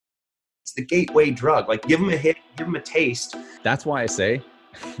It's the gateway drug. Like, give them a hit, give them a taste. That's why I say,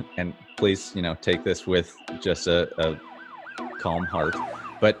 and please, take this with just a calm heart,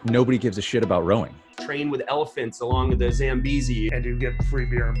 but nobody gives a shit about rowing. Train with elephants along the Zambezi. And you get free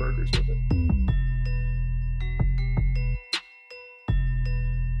beer and burgers with it.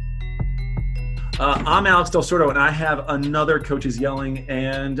 I'm Alex Del Sordo, and I have another Coaches Yelling,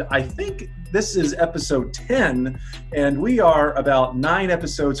 and I think this is episode 10, and we are about 9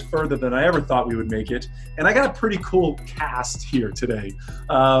 episodes further than I ever thought we would make it, and I got a pretty cool cast here today.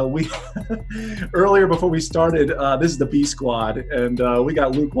 Earlier before we started, this is the B Squad, and we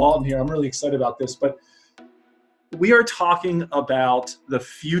got Luke Walton here. I'm really excited about this, but we are talking about the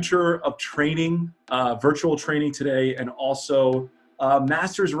future of training, virtual training today, and also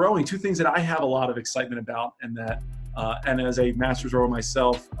Masters rowing, two things that I have a lot of excitement about, and that, and as a Masters rower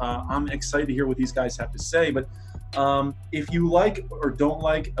myself, I'm excited to hear what these guys have to say. But if you like or don't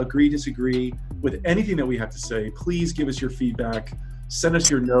like, agree, disagree with anything that we have to say, please give us your feedback, send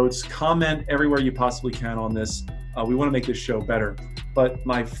us your notes, comment everywhere you possibly can on this. We want to make this show better. But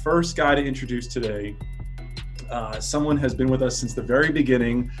my first guy to introduce today, someone has been with us since the very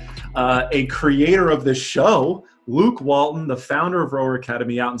beginning, a creator of this show, Luke Walton, the founder of Rower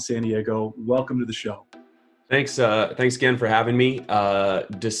Academy out in San Diego. Welcome to the show. Thanks again for having me,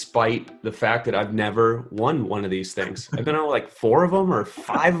 despite the fact that I've never won one of these things. I've been on like 4 of them or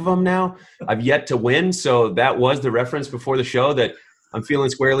 5 of them now. I've yet to win, so that was the reference before the show that I'm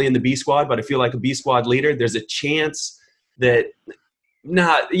feeling squarely in the B Squad, but I feel like a B Squad leader. There's a chance that,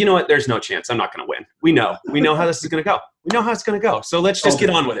 you know what? There's no chance. I'm not going to win. We know how this is going to go. We know how it's going to go. So let's just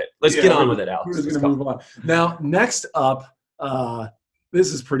get on with it. Let's get on with it, Alex. We're going to move on. Now, next up,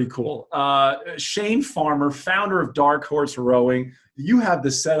 this is pretty cool. Shane Farmer, founder of Dark Horse Rowing. You have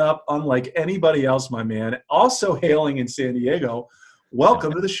the setup unlike anybody else, my man. Also hailing in San Diego.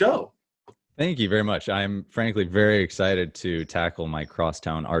 Welcome to the show. Thank you very much. I'm frankly very excited to tackle my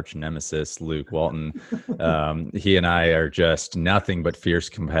crosstown arch nemesis, Luke Walton. He and I are just nothing but fierce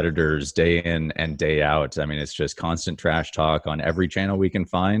competitors day in and day out. I mean, it's just constant trash talk on every channel we can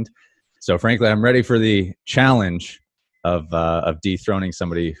find. So frankly, I'm ready for the challenge of dethroning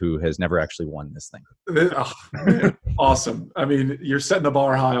somebody who has never actually won this thing. Oh, awesome. I mean, you're setting the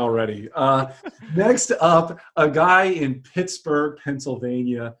bar high already. Next up, a guy in Pittsburgh,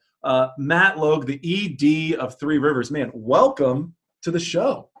 Pennsylvania, Matt Logue, the ED of Three Rivers. Man, welcome to the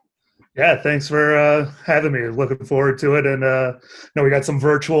show. Yeah, thanks for having me. Looking forward to it. And we got some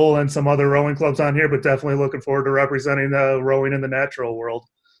virtual and some other rowing clubs on here, but definitely looking forward to representing the rowing in the natural world.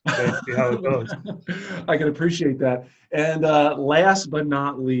 See how it goes. I can appreciate that. And last but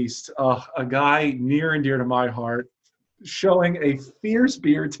not least, a guy near and dear to my heart, showing a fierce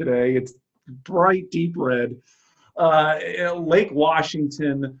beard today. It's bright, deep red. Lake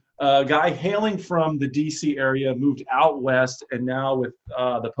Washington, a guy hailing from the D.C. area, moved out west, and now with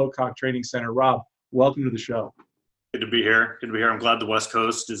the Pocock Training Center. Rob, welcome to the show. Good to be here. I'm glad the West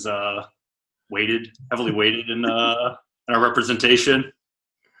Coast is heavily weighted in our representation.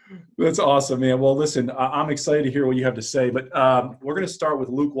 That's awesome, man. Well, listen, I'm excited to hear what you have to say, but we're going to start with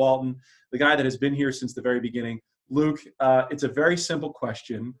Luke Walton, the guy that has been here since the very beginning. Luke, it's a very simple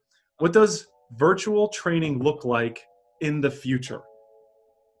question. What does virtual training look like in the future?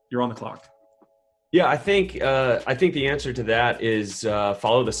 You're on the clock. Yeah, I think the answer to that is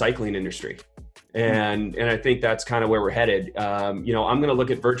follow the cycling industry. And I think that's kind of where we're headed. I'm going to look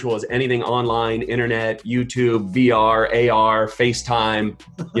at virtual as anything online, internet, YouTube, VR, AR, FaceTime.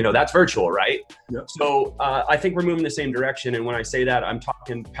 That's virtual, right? Yep. So I think we're moving the same direction. And when I say that, I'm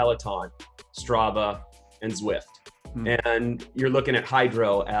talking Peloton, Strava, and Zwift. And you're looking at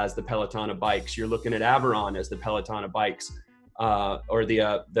Hydro as the Peloton of bikes. You're looking at Averon as the Peloton of bikes. Or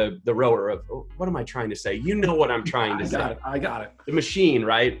the rower of, what am I trying to say? You know what I'm trying to say. I got it. The machine,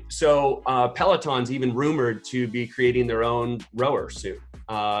 right? So Peloton's even rumored to be creating their own rower soon.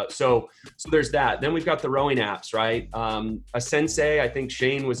 So there's that. Then we've got the rowing apps, right? A Sensei, I think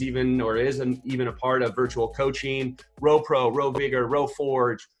Shane was even a part of virtual coaching. RowPro, RowVigor,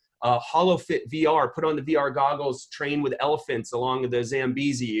 RowForge, HoloFit VR. Put on the VR goggles, train with elephants along the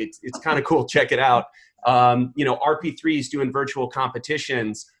Zambezi. It's kind of cool. Check it out. RP3 is doing virtual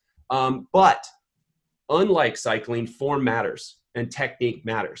competitions. But unlike cycling, form matters and technique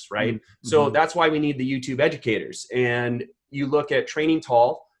matters, right? Mm-hmm. So that's why we need the YouTube educators. And you look at Training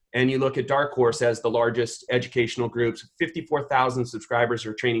Tall and you look at Dark Horse as the largest educational groups, 54,000 subscribers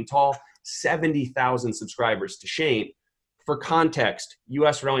for Training Tall, 70,000 subscribers to Shane. For context,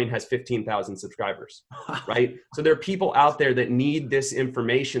 US Rowing has 15,000 subscribers, right? So there are people out there that need this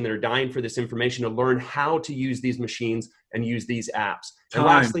information, that are dying for this information to learn how to use these machines and use these apps. And Time.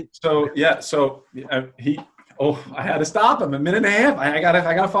 lastly, I had to stop him a minute and a half. I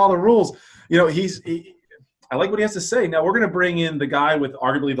gotta follow the rules. I like what he has to say. Now we're going to bring in the guy with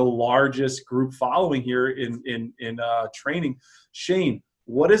arguably the largest group following here in training. Shane,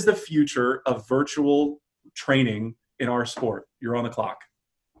 what is the future of virtual training in our sport? You're on the clock.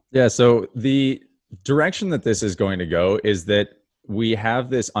 Yeah. So the direction that this is going to go is that we have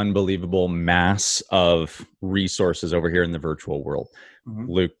this unbelievable mass of resources over here in the virtual world.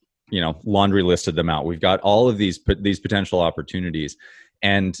 Mm-hmm. Luke, laundry listed them out. We've got all of these potential opportunities.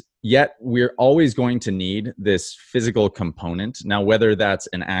 And yet we're always going to need this physical component. Now, whether that's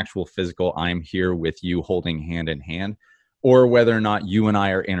an actual physical, I'm here with you holding hand in hand, or whether or not you and I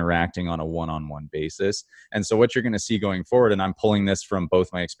are interacting on a one-on-one basis. And so what you're going to see going forward, and I'm pulling this from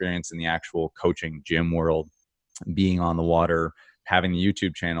both my experience in the actual coaching gym world, being on the water, having the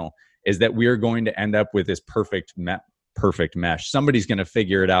YouTube channel, is that we're going to end up with this perfect mesh. Somebody's going to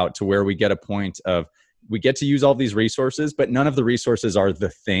figure it out to where we get a point of, we get to use all these resources, but none of the resources are the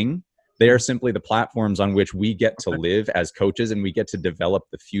thing. They are simply the platforms on which we get to live as coaches, and we get to develop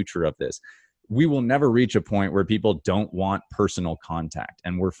the future of this. We will never reach a point where people don't want personal contact.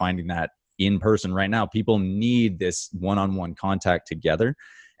 And we're finding that in person right now. People need this one-on-one contact together.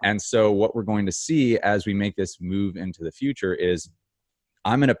 And so what we're going to see as we make this move into the future is,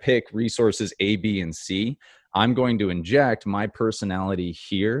 I'm going to pick resources A, B, and C. I'm going to inject my personality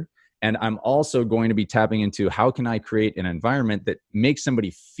here. And I'm also going to be tapping into, how can I create an environment that makes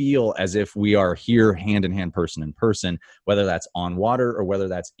somebody feel as if we are here hand in hand, person in person, whether that's on water or whether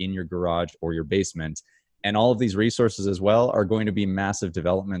that's in your garage or your basement. And all of these resources as well are going to be massive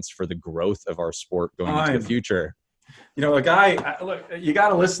developments for the growth of our sport going into the future. A guy, look, you got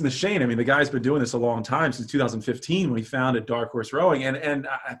to listen to Shane. I mean, the guy's been doing this a long time, since 2015 when he founded Dark Horse Rowing. And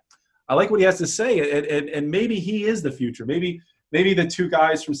I like what he has to say. And maybe he is the future. Maybe the two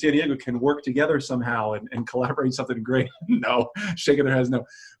guys from San Diego can work together somehow and collaborate something great. No, shaking their heads no.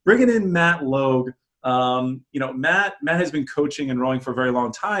 Bringing in Matt Logue. Matt has been coaching and rowing for a very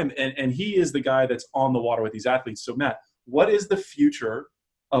long time, and he is the guy that's on the water with these athletes. So Matt, what is the future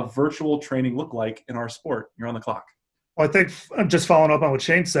of virtual training look like in our sport? You're on the clock. Well, I think I'm just following up on what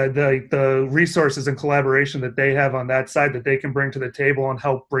Shane said, the resources and collaboration that they have on that side that they can bring to the table and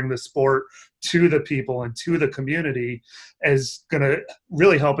help bring the sport to the people and to the community is going to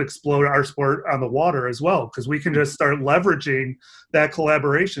really help explode our sport on the water as well, because we can just start leveraging that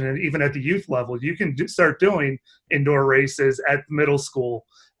collaboration. And even at the youth level, you can start doing indoor races at middle school,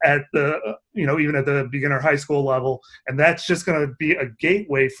 at the even at the beginner high school level, and that's just going to be a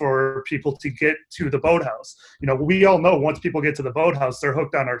gateway for people to get to the boathouse. We all know once people get to the boathouse, they're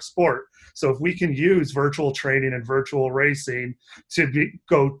hooked on our sport. So if we can use virtual training and virtual racing to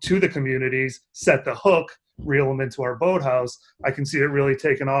go to the communities, set the hook, reel them into our boathouse, I can see it really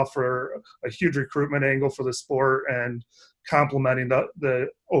taking off for a huge recruitment angle for the sport and complementing the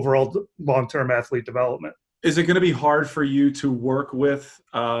overall long-term athlete development. Is it going to be hard for you to work with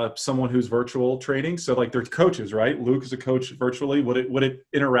someone who's virtual training? So like they're coaches, right? Luke is a coach virtually. Would it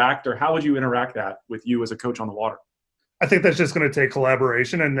interact, or how would you interact that with you as a coach on the water? I think that's just going to take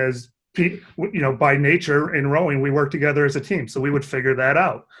collaboration. And as by nature in rowing, we work together as a team. So we would figure that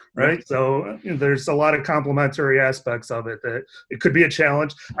out, right? So there's a lot of complementary aspects of it that it could be a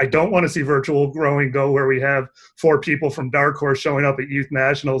challenge. I don't want to see virtual rowing go where we have 4 people from Dark Horse showing up at youth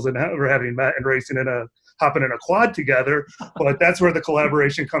nationals and we're having met and racing hopping in a quad together, but that's where the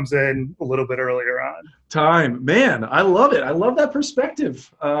collaboration comes in a little bit earlier on. Time, man, I love it. I love that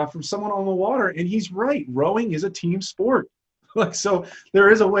perspective from someone on the water, and he's right. Rowing is a team sport. So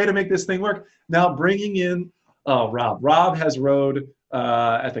there is a way to make this thing work. Now bringing in Rob. Rob has rowed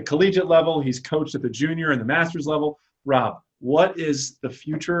at the collegiate level. He's coached at the junior and the master's level. Rob, what is the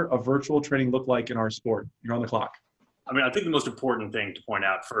future of virtual training look like in our sport? You're on the clock. I mean, I think the most important thing to point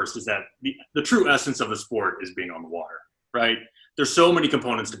out first is that the true essence of the sport is being on the water, right? There's so many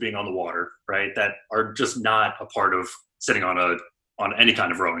components to being on the water, right, that are just not a part of sitting on any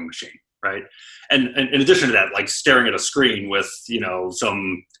kind of rowing machine, right? And in addition to that, like staring at a screen with,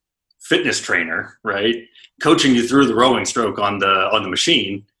 some fitness trainer, right, coaching you through the rowing stroke on the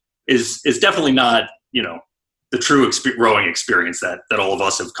machine is definitely not, the true rowing experience that all of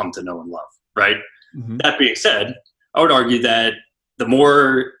us have come to know and love, right? Mm-hmm. That being said, I would argue that the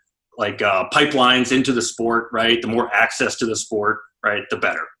more pipelines into the sport, right, the more access to the sport, right, the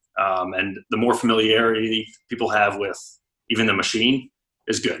better. And the more familiarity people have with even the machine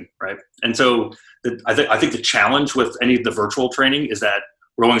is good, right? And so I think the challenge with any of the virtual training is that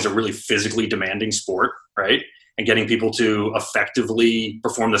rowing is a really physically demanding sport, right? And getting people to effectively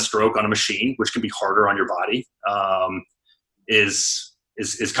perform the stroke on a machine, which can be harder on your body,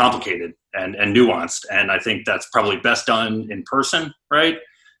 is complicated and nuanced. And I think that's probably best done in person, right?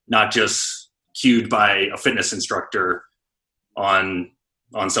 Not just cued by a fitness instructor on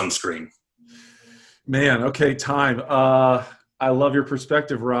some screen. Man, okay, time. I love your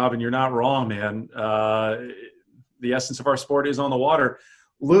perspective, Rob, and you're not wrong, man. The essence of our sport is on the water.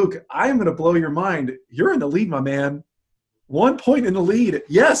 Luke, I'm going to blow your mind. You're in the lead, my man. 1 point in the lead.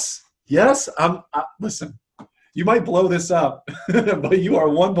 Yes. Listen, you might blow this up, but you are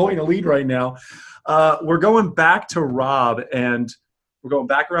 1 point in the lead right now. We're going back to Rob, and we're going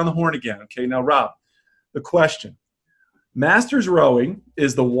back around the horn again. Okay, now, Rob, the question. Masters rowing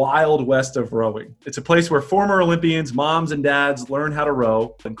is the wild west of rowing. It's a place where former Olympians, moms and dads learn how to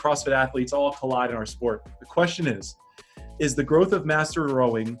row, and CrossFit athletes all collide in our sport. The question is the growth of master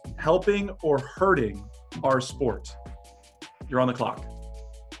rowing helping or hurting our sport? You're on the clock.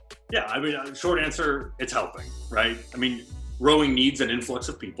 Yeah, I mean, short answer, it's helping, right? I mean, rowing needs an influx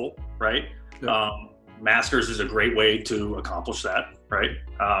of people, right? Yep. Masters is a great way to accomplish that, right?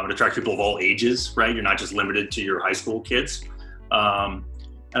 It attracts people of all ages, right? You're not just limited to your high school kids. And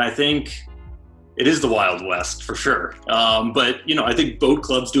I think it is the Wild West for sure. But, I think boat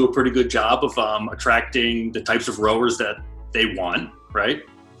clubs do a pretty good job of attracting the types of rowers that they want, right?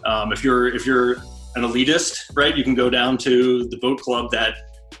 If you're an elitist, right, you can go down to the boat club that,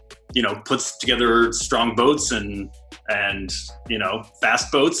 puts together strong boats and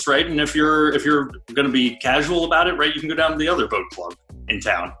fast boats, right? And if you're going to be casual about it, right, you can go down to the other boat club in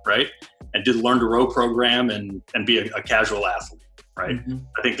town, right, and do the Learn to Row program and be a casual athlete, right? Mm-hmm.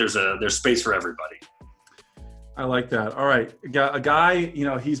 I think there's space for everybody. I like that. All right, a guy,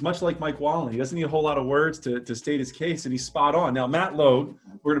 he's much like Mike Wallen. He doesn't need a whole lot of words to state his case, and he's spot on. Now, Matt Logue,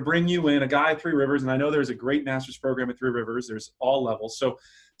 we're going to bring you in, a guy at Three Rivers, and I know there's a great master's program at Three Rivers. There's all levels. So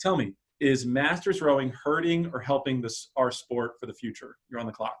tell me, is masters rowing hurting or helping our sport for the future? You're on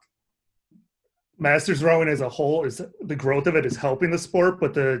the clock. Masters rowing as a whole, is the growth of it is helping the sport,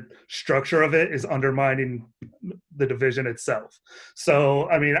 but the structure of it is undermining the division itself. So,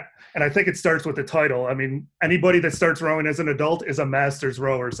 I mean, and I think it starts with the title. I mean, anybody that starts rowing as an adult is a masters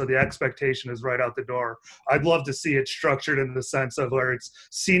rower, so the expectation is right out the door. I'd love to see it structured in the sense of where it's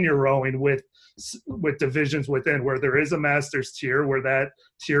senior rowing with divisions within, where there is a masters tier, where that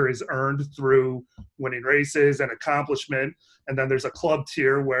tier is earned through winning races and accomplishment, and then there's a club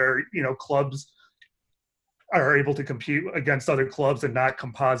tier where clubs are able to compete against other clubs and not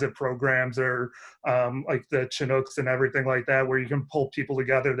composite programs or like the Chinooks and everything like that, where you can pull people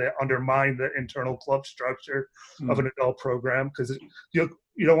together that undermine the internal club structure of an adult program. Because you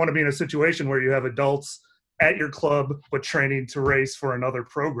don't want to be in a situation where you have adults at your club but training to race for another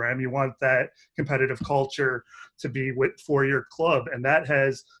program. You want that competitive culture to be for your club, and that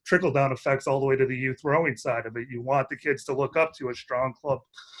has trickle-down effects all the way to the youth rowing side of it. You want the kids to look up to a strong club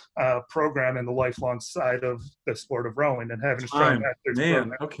program in the lifelong side of the sport of rowing, and having a strong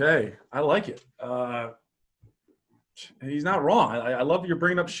program. Okay, I like it. He's not wrong. I love you're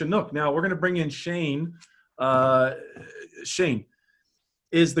bringing up Chinook. Now we're going to bring in Shane. Shane,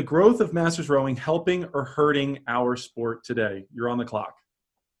 is the growth of masters rowing helping or hurting our sport today? You're on the clock.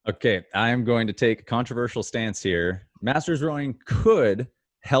 Okay, I am going to take a controversial stance here. Masters rowing could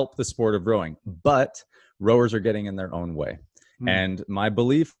help the sport of rowing, but rowers are getting in their own way. And my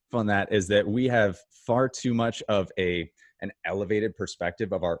belief on that is that we have far too much of an elevated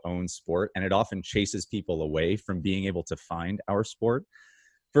perspective of our own sport, and it often chases people away from being able to find our sport.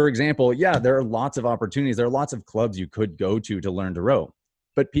 For example, yeah, there are lots of opportunities. There are lots of clubs you could go to learn to row,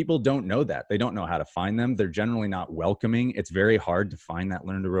 but people don't know that. They don't know how to find them. They're generally not welcoming. It's very hard to find that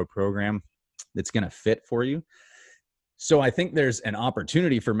Learn to Row program that's going to fit for you. So I think there's an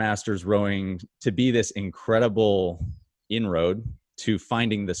opportunity for masters rowing to be this incredible inroad to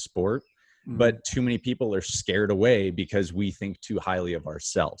finding the sport, but too many people are scared away because we think too highly of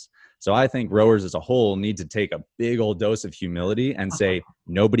ourselves. So I think rowers as a whole need to take a big old dose of humility and say,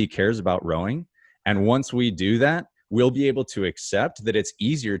 nobody cares about rowing. And once we do that, we'll be able to accept that it's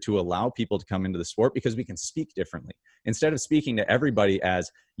easier to allow people to come into the sport because we can speak differently. Instead of speaking to everybody as,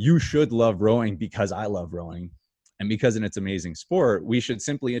 you should love rowing because I love rowing, and because it's an amazing sport, we should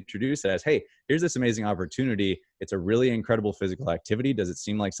simply introduce it as, hey, here's this amazing opportunity. It's a really incredible physical activity. Does it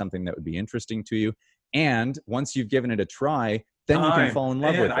seem like something that would be interesting to you? And once you've given it a try, then you can fall in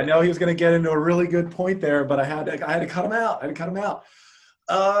love with it. I know he was going to get into a really good point there, but I had to cut him out.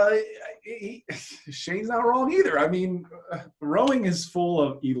 Shane's not wrong either. I mean, rowing is full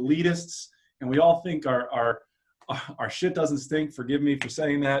of elitists, and we all think our shit doesn't stink. Forgive me for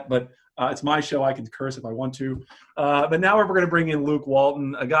saying that, but it's my show. I can curse if I want to. But now we're going to bring in Luke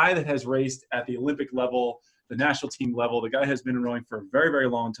Walton, a guy that has raced at the Olympic level, the national team level. The guy has been in rowing for a very, very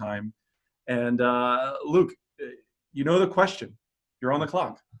long time. And Luke, you know the question. You're on the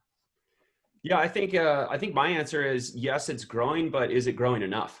clock. Yeah, I think my answer is yes, it's growing, but is it growing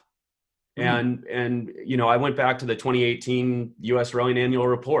enough? And I went back to the 2018 U.S. Rowing Annual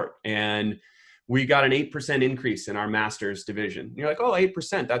Report, and we got an 8% increase in our Masters division. You're like, oh,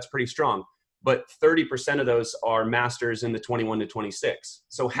 8%, that's pretty strong. But 30% of those are Masters in the 21 to 26.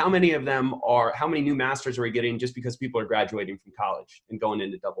 So how many new Masters are we getting just because people are graduating from college and going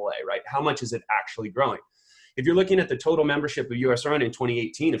into AA, right? How much is it actually growing? If you're looking at the total membership of U.S. Rowing in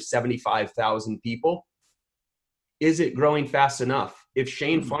 2018 of 75,000 people, is it growing fast enough? If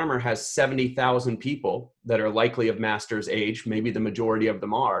Shane Farmer has 70,000 people that are likely of Masters age, maybe the majority of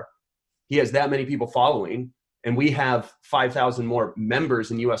them are, he has that many people following, and we have 5,000 more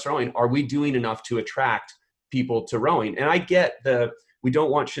members in U.S. Rowing, are we doing enough to attract people to rowing? And I get we don't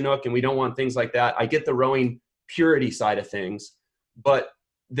want Chinook and we don't want things like that. I get the rowing purity side of things, but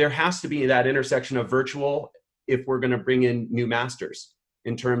there has to be that intersection of virtual if we're going to bring in new Masters.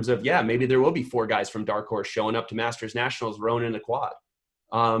 In terms of, maybe there will be 4 guys from Dark Horse showing up to Masters Nationals rowing in a quad.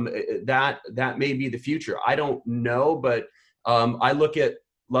 That may be the future. I don't know, but I look at,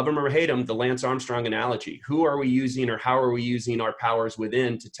 love him or hate him, the Lance Armstrong analogy. Who are we using, or how are we using our powers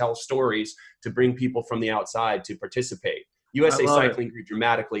within to tell stories, to bring people from the outside to participate? USA Cycling grew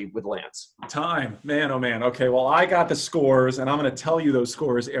dramatically with Lance. Time, man, oh man. Okay, well, I got the scores, and I'm going to tell you those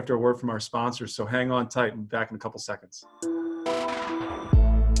scores after a word from our sponsors. So hang on tight, and back in a couple seconds.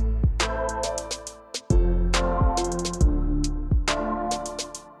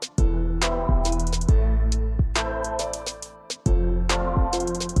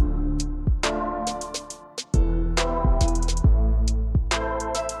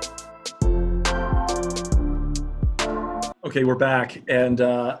 Okay, we're back, and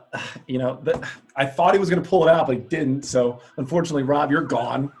I thought he was going to pull it out, but he didn't. So, unfortunately, Rob, you're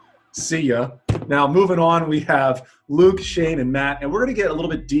gone. See ya. Now, moving on, we have Luke, Shane, and Matt, and we're going to get a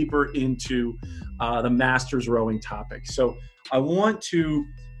little bit deeper into the Masters rowing topic. So, I want to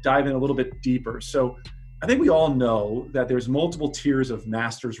dive in a little bit deeper. So, I think we all know that there's multiple tiers of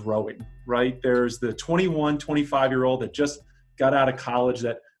Masters rowing, right? There's the 21, 25-year-old that just got out of college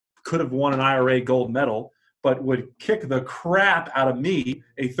that could have won an IRA gold medal, but would kick the crap out of me,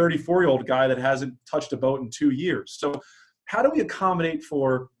 a 34-year-old guy that hasn't touched a boat in 2 years. So how do we accommodate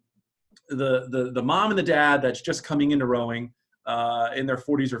for the mom and the dad that's just coming into rowing in their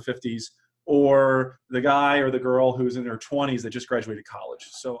 40s or 50s, or the guy or the girl who's in their 20s that just graduated college?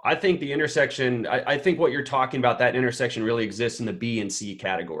 So I think the intersection, I think what you're talking about, that intersection really exists in the B and C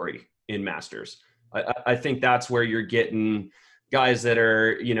category in Masters. I think that's where you're getting guys that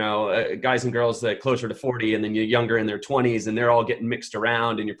are, guys and girls that closer to 40, and then you're younger in their 20s, and they're all getting mixed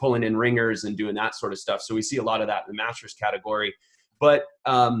around, and you're pulling in ringers and doing that sort of stuff. So we see a lot of that in the Masters category. But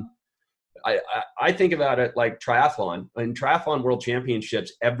I think about it like triathlon. In triathlon world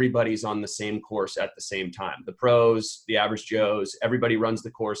championships, everybody's on the same course at the same time. The pros, the average Joes, everybody runs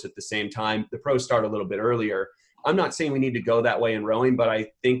the course at the same time. The pros start a little bit earlier. I'm not saying we need to go that way in rowing, but I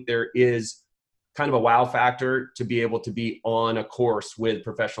think there is kind of a wow factor to be able to be on a course with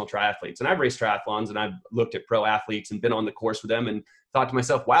professional triathletes. And I've raced triathlons, and I've looked at pro athletes and been on the course with them and thought to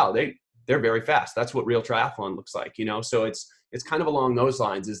myself, wow, they're very fast. That's what real triathlon looks like, So it's kind of along those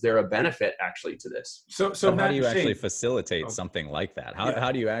lines. Is there a benefit actually to this? So how do you actually facilitate something like that?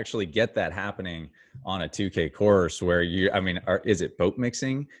 How do you actually get that happening on a 2K course where is it boat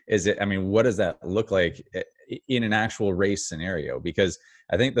mixing? What does that look like in an actual race scenario? Because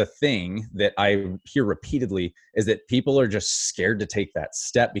I think the thing that I hear repeatedly is that people are just scared to take that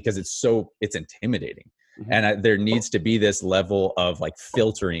step because it's intimidating. Mm-hmm. And there needs to be this level of like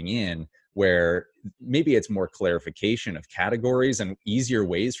filtering in where maybe it's more clarification of categories and easier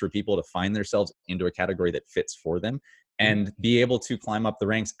ways for people to find themselves into a category that fits for them and be able to climb up the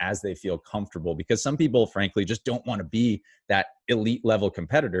ranks as they feel comfortable. Because some people, frankly, just don't want to be that elite level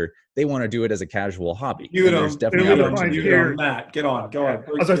competitor. They want to do it as a casual hobby. There's definitely Matt, go on. I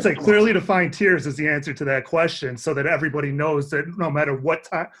was going to say, clearly defined tiers is the answer to that question, so that everybody knows that no matter what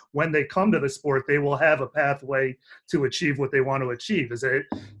time, when they come to the sport, they will have a pathway to achieve what they want to achieve. Is it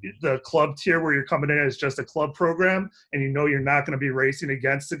the club tier where you're coming in as just a club program and you're not going to be racing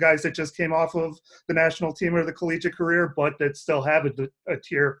against the guys that just came off of the national team or the collegiate career, but that still have a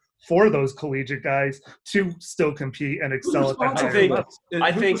tier for those collegiate guys to still compete and excel at the higher level?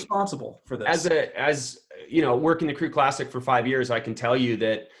 I think responsible for this. As working the Crew Classic for 5 years, I can tell you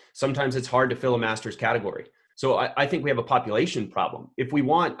that sometimes it's hard to fill a Masters category. So I think we have a population problem. If we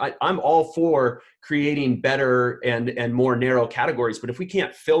want, I'm all for creating better and more narrow categories, but if we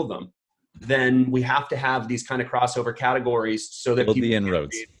can't fill them, then we have to have these kind of crossover categories so that Build people the can inroads.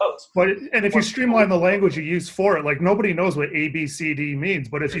 create boats. And if you streamline the language you use for it, like nobody knows what A, B, C, D means.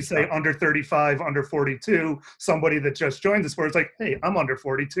 But if you say under 35, under 42, somebody that just joined the sport, it's like, hey, I'm under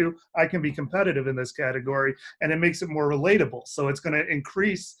 42. I can be competitive in this category. And it makes it more relatable. So it's going to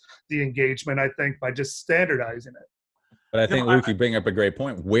increase the engagement, I think, by just standardizing it. But I think, Luke, you bring up a great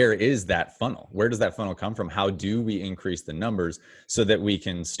point. Where is that funnel? Where does that funnel come from? How do we increase the numbers so that we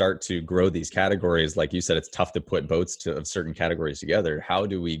can start to grow these categories? Like you said, it's tough to put boats of certain categories together. How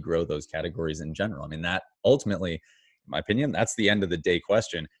do we grow those categories in general? I mean, that ultimately, in my opinion, that's the end of the day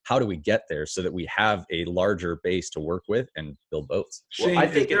question. How do we get there so that we have a larger base to work with and build boats? Well, I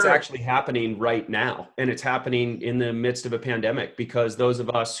think it's actually happening right now, and it's happening in the midst of a pandemic, because those of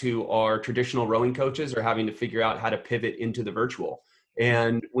us who are traditional rowing coaches are having to figure out how to pivot into the virtual.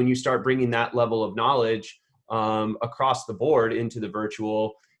 And when you start bringing that level of knowledge across the board into the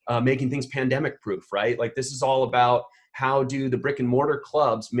virtual, making things pandemic proof, right? Like, this is all about how do the brick and mortar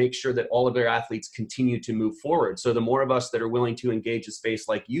clubs make sure that all of their athletes continue to move forward. So the more of us that are willing to engage a space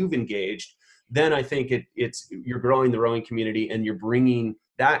like you've engaged, then I think you're growing the rowing community, and you're bringing,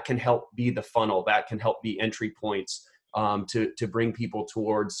 that can help be the funnel, that can help be entry points to bring people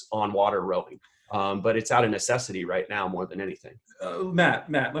towards on-water rowing. But it's out of necessity right now more than anything.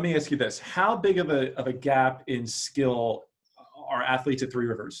 Matt, let me ask you this. How big of a gap in skill are athletes at Three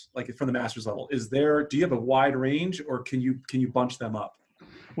Rivers, like from the masters level? Do you have a wide range, or can you bunch them up?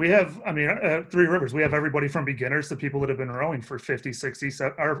 We have, Three Rivers, we have everybody from beginners to people that have been rowing for 50, 60,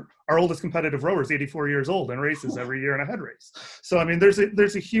 our oldest competitive rower is 84 years old and races every year in a head race. So, I mean, there's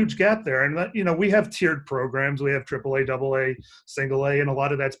a huge gap there. And, we have tiered programs. We have AAA, AA, single A, and a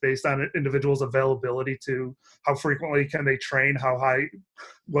lot of that's based on individuals' availability to how frequently can they train, how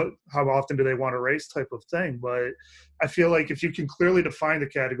often do they want to race type of thing. But I feel like if you can clearly define the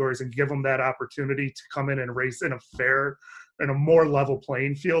categories and give them that opportunity to come in and race in a more level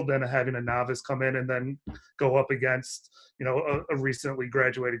playing field than having a novice come in and then go up against, a recently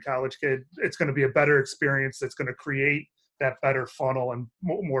graduated college kid, it's going to be a better experience. That's going to create that better funnel, and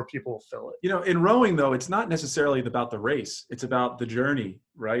more people will fill it. In rowing, though, it's not necessarily about the race. It's about the journey,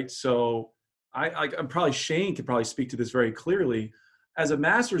 right? So I'm probably, Shane could probably speak to this very clearly. As a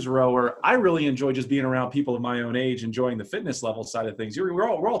masters rower, I really enjoy just being around people of my own age, enjoying the fitness level side of things. We're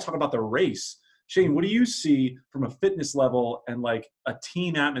all talking about the race. Shane, what do you see from a fitness level and like a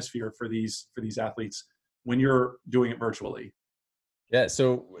team atmosphere for these athletes when you're doing it virtually? Yeah,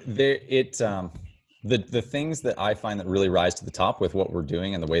 so the things that I find that really rise to the top with what we're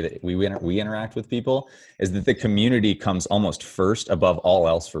doing and the way that we interact with people is that the community comes almost first above all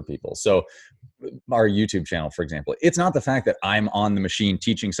else for people. So our YouTube channel, for example, it's not the fact that I'm on the machine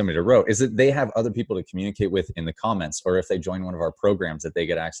teaching somebody to row, is that they have other people to communicate with in the comments, or if they join one of our programs that they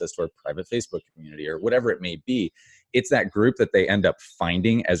get access to our private Facebook community or whatever it may be. It's that group that they end up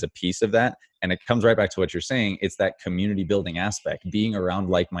finding as a piece of that. And it comes right back to what you're saying. It's that community building aspect, being around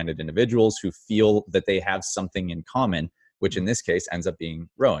like-minded individuals who feel that they have something in common, which in this case ends up being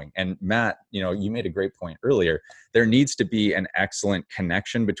rowing. And Matt, you made a great point earlier. There needs to be an excellent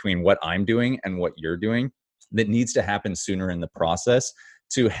connection between what I'm doing and what you're doing that needs to happen sooner in the process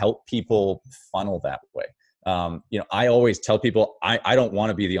to help people funnel that way. I always tell people, I don't want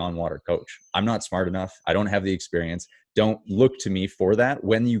to be the on-water coach. I'm not smart enough. I don't have the experience. Don't look to me for that.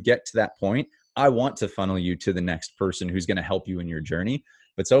 When you get to that point, I want to funnel you to the next person who's going to help you in your journey.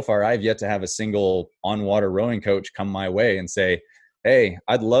 But so far, I've yet to have a single on-water rowing coach come my way and say, hey,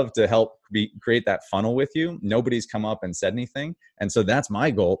 I'd love to help create that funnel with you. Nobody's come up and said anything. And so that's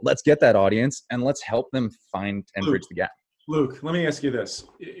my goal. Let's get that audience and let's help them find and bridge the gap. Luke, let me ask you this.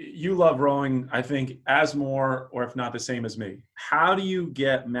 You love rowing, I think, as more, or if not the same as me. How do you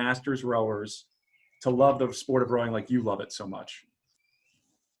get masters rowers to love the sport of rowing like you love it so much?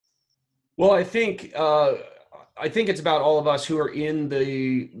 Well, I think it's about all of us who are in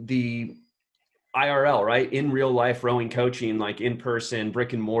the IRL, right? In real life rowing coaching, like in person,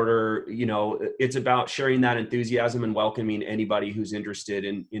 brick and mortar, it's about sharing that enthusiasm and welcoming anybody who's interested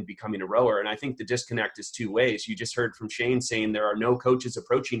in becoming a rower. And I think the disconnect is two ways. You just heard from Shane saying there are no coaches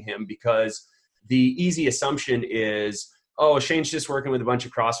approaching him because the easy assumption is, oh, Shane's just working with a bunch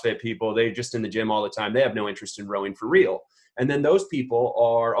of CrossFit people. They're just in the gym all the time. They have no interest in rowing for real. And then those people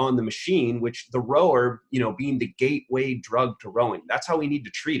are on the machine, which the rower, being the gateway drug to rowing. That's how we need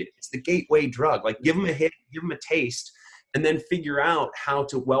to treat it. It's the gateway drug. Like, give them a hit, give them a taste, and then figure out how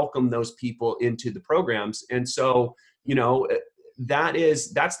to welcome those people into the programs. And so,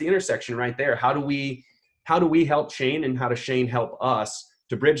 that's the intersection right there. How do we help Shane, and how does Shane help us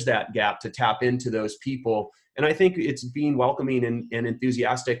to bridge that gap, to tap into those people And I think it's being welcoming and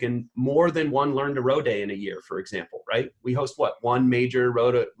enthusiastic, and more than one Learn to Row Day in a year, for example, right? We host one major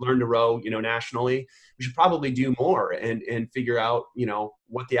Learn to Row, nationally. We should probably do more and figure out,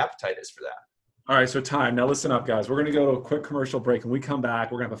 what the appetite is for that. All right, so time. Now listen up, guys. We're going to go to a quick commercial break, and we come back.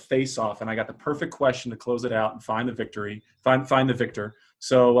 We're going to have a face-off, and I got the perfect question to close it out and find the victor.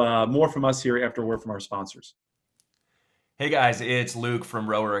 So more from us here after a word from our sponsors. Hey guys, it's Luke from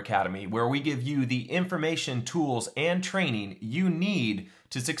Rower Academy, where we give you the information, tools, and training you need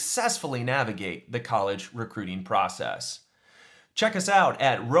to successfully navigate the college recruiting process. Check us out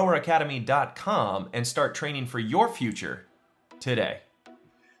at roweracademy.com and start training for your future today.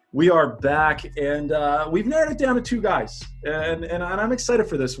 We are back, and we've narrowed it down to two guys, and I'm excited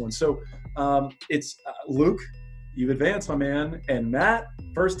for this one. So it's Luke, you've advanced, my man, and Matt,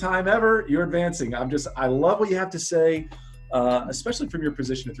 first time ever, you're advancing. I love what you have to say, especially from your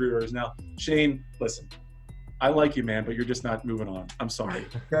position at Three Rivers. Now, Shane, listen, I like you, man, but you're just not moving on. I'm sorry,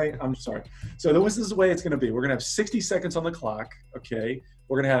 okay? I'm sorry. So this is the way it's going to be. We're going to have 60 seconds on the clock, okay?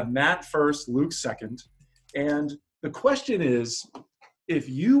 We're going to have Matt first, Luke second, and the question is, if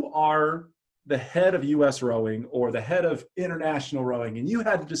you are the head of U.S. rowing or the head of international rowing, and you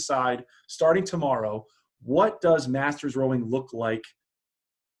had to decide starting tomorrow, what does Masters rowing look like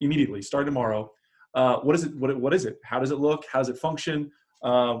immediately, starting tomorrow? What is it? What is it? How does it look? How does it function?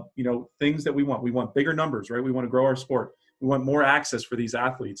 Things that we want. We want bigger numbers, right? We want to grow our sport. We want more access for these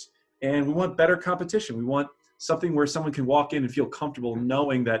athletes, and we want better competition. We want something where someone can walk in and feel comfortable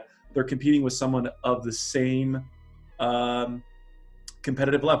knowing that they're competing with someone of the same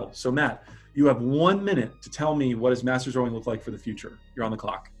competitive level. So Matt, you have 1 minute to tell me what does Masters rowing look like for the future. You're on the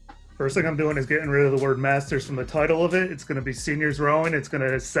clock. First thing I'm doing is getting rid of the word Masters from the title of it. It's going to be Seniors Rowing. It's going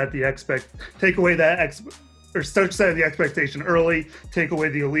to set the take away that start setting the expectation early, take away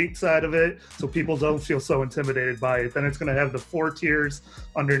the elite side of it so people don't feel so intimidated by it. Then it's going to have the 4 tiers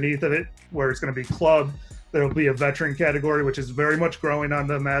underneath of it, where it's going to be club. There'll be a veteran category, which is very much growing on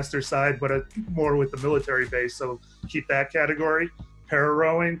the master side, but more with the military base. So keep that category, para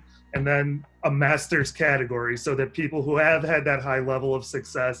rowing, and then a master's category, so that people who have had that high level of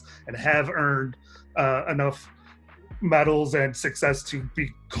success and have earned enough medals and success to be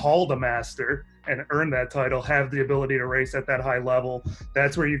called a master and earn that title have the ability to race at that high level.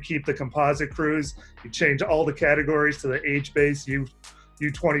 That's where you keep the composite crews. You change all the categories to the age base, U27,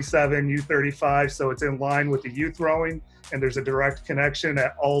 U35, so it's in line with the youth rowing, and there's a direct connection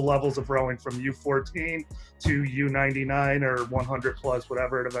at all levels of rowing from U14 to U99 or 100 plus,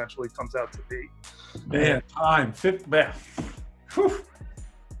 whatever it eventually comes out to be. Man, time.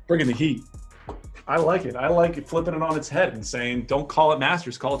 Bringing the heat. I like it. I like it, flipping it on its head and saying, don't call it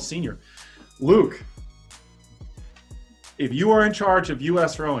Masters, call it Senior. Luke, if you are in charge of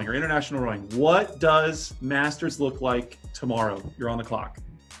U.S. rowing or international rowing, what does Masters look like tomorrow? You're on the clock.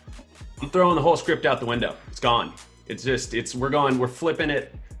 I'm throwing the whole script out the window. It's gone. We're flipping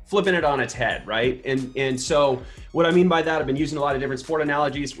it on its head, right? And so what I mean by that, I've been using a lot of different sport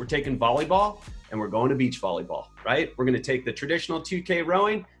analogies. We're taking volleyball and we're going to beach volleyball, right? We're going to take the traditional 2K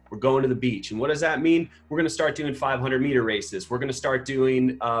rowing, we're going to the beach. And what does that mean? We're going to start doing 500-meter races. We're going to start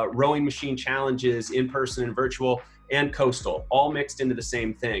doing rowing machine challenges, in person and virtual, and coastal, all mixed into the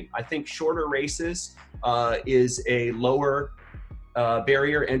same thing. I think shorter races is a lower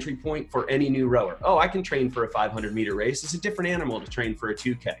barrier entry point for any new rower. Oh, I can train for a 500-meter race. It's a different animal to train for a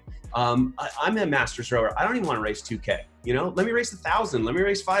 2K. I'm a Masters rower. I don't even want to race 2K. Let me race 1,000. Let me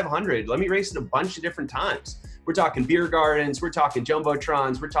race 500. Let me race it a bunch of different times. We're talking beer gardens. We're talking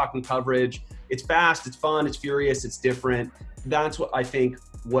jumbotrons. We're talking coverage. It's fast. It's fun. It's furious. It's different. That's what I think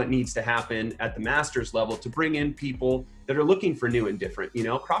what needs to happen at the Masters level to bring in people that are looking for new and different.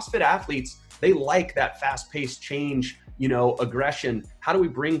 CrossFit athletes, they like that fast-paced change, aggression. How do we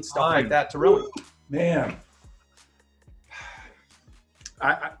bring stuff like that to rowing? Man,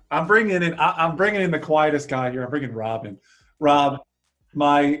 I'm bringing in the quietest guy here. I'm bringing Robin. Rob,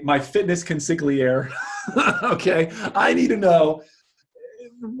 my fitness consigliere. Okay, I need to know,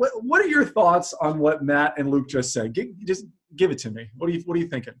 what are your thoughts on what Matt and Luke just said? Just give it to me. What are you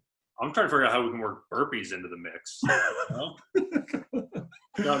thinking? I'm trying to figure out how we can work burpees into the mix.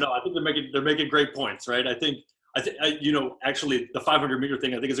 No, I think they're making great points, right? I think actually the 500-meter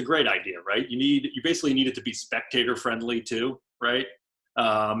thing I think is a great idea, right? You basically need it to be spectator friendly too, right?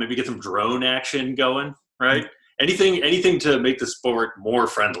 Maybe get some drone action going, right? Anything to make the sport more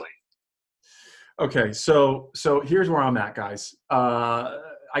friendly. Okay, so here's where I'm at, guys.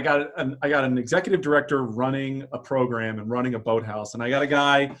 I got an executive director running a program and running a boathouse, and I got a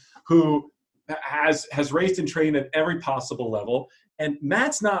guy who has raced and trained at every possible level. And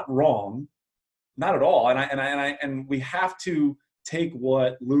Matt's not wrong not at all. And we have to take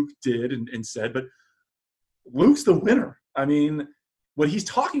what Luke did and said, but Luke's the winner. I mean, what he's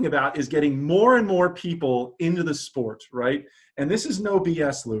talking about is getting more and more people into the sport, right? And this is no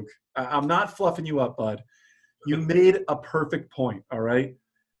BS, Luke. I'm not fluffing you up, bud. You made a perfect point, all right?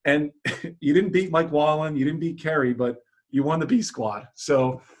 And you didn't beat Mike Wallen, you didn't beat Kerry, but you won the B squad.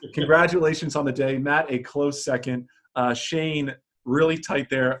 So congratulations on the day. Matt, a close second. Shane, really tight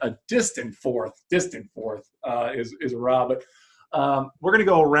there. A distant fourth is Rob. But we're going to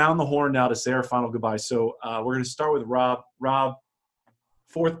go around the horn now to say our final goodbye. So we're going to start with Rob. Rob,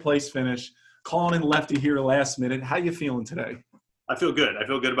 4th place finish. Calling in lefty here last minute. How you feeling today? I feel good. I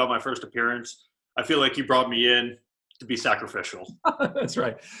feel good about my first appearance. I feel like you brought me in to be sacrificial. That's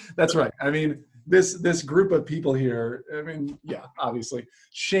right. That's right. I mean, this group of people here, I mean, yeah, obviously.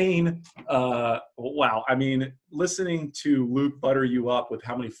 Shane, wow. I mean, listening to Luke butter you up with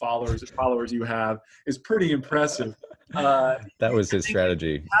how many followers you have is pretty impressive. That was his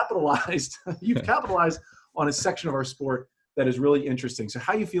strategy. You've capitalized on a section of our sport that is really interesting. So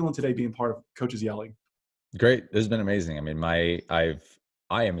how are you feeling today being part of Coaches Yelling? Great. This has been amazing. I mean,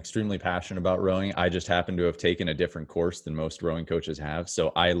 I am extremely passionate about rowing. I just happen to have taken a different course than most rowing coaches have.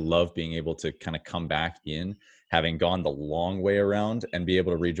 So I love being able to kind of come back in, having gone the long way around, and be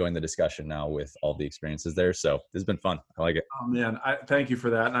able to rejoin the discussion now with all the experiences there. So this has been fun. I like it. Oh man, thank you for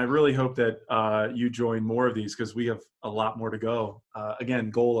that. And I really hope that you join more of these because we have a lot more to go. Again,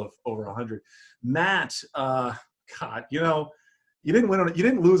 goal of over 100. Matt, God, you know, you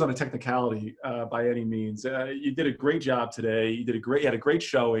didn't lose on a technicality by any means. You did a great job today. You had a great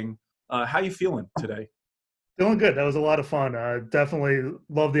showing. How you feeling today? Feeling good. That was a lot of fun. Definitely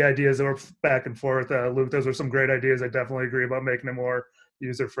love the ideas that were back and forth. Luke, those were some great ideas. I definitely agree about making it more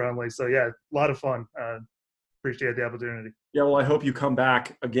user-friendly. So yeah, a lot of fun. Appreciate the opportunity. Yeah, well, I hope you come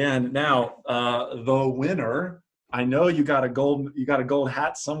back again. Now, the winner, I know you got a gold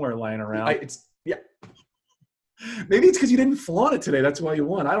hat somewhere lying around. Maybe it's because you didn't flaunt it today. That's why you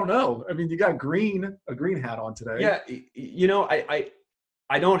won. I don't know. I mean, you got a green hat on today. Yeah, you know,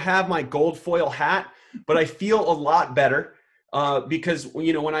 I don't have my gold foil hat, but I feel a lot better because,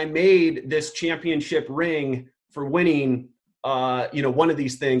 you know, when I made this championship ring for winning, you know, one of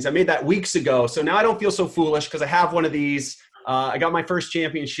these things, I made that weeks ago. So now I don't feel so foolish because I have one of these. I got my first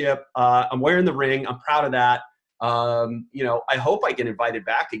championship. I'm wearing the ring. I'm proud of that. You know, I hope I get invited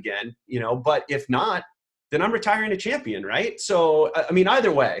back again, you know, but if not, then I'm retiring a champion, right? So, I mean, either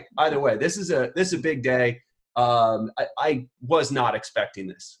way, this is a big day. I was not expecting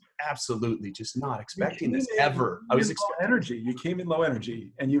this. Absolutely, just not expecting this ever. I was expecting energy. You came in low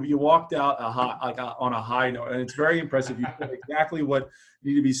energy, and you walked out on a high note, and it's very impressive. You said exactly what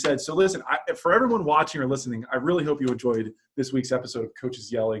needed to be said. So, listen, for everyone watching or listening, I really hope you enjoyed this week's episode of Coaches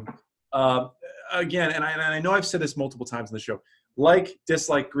Yelling. Again, and I know I've said this multiple times in the show. Like,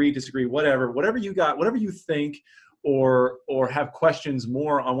 dislike, agree, disagree, whatever you got, whatever you think, or have questions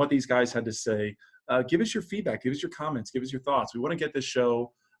more on what these guys had to say, give us your feedback, give us your comments, give us your thoughts. We want to get this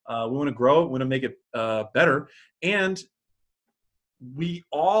show, we want to grow it, we want to make it better, and we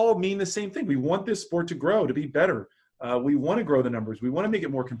all mean the same thing. We want this sport to grow, to be better. We want to grow the numbers. We want to make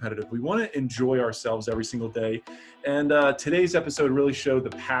it more competitive. We want to enjoy ourselves every single day. And today's episode really showed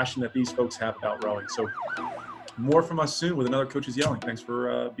the passion that these folks have about rowing. So more from us soon with another Coaches Yelling. Thanks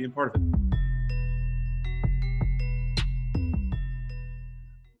for being part of it.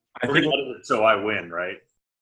 We're going to edit it so I win, right?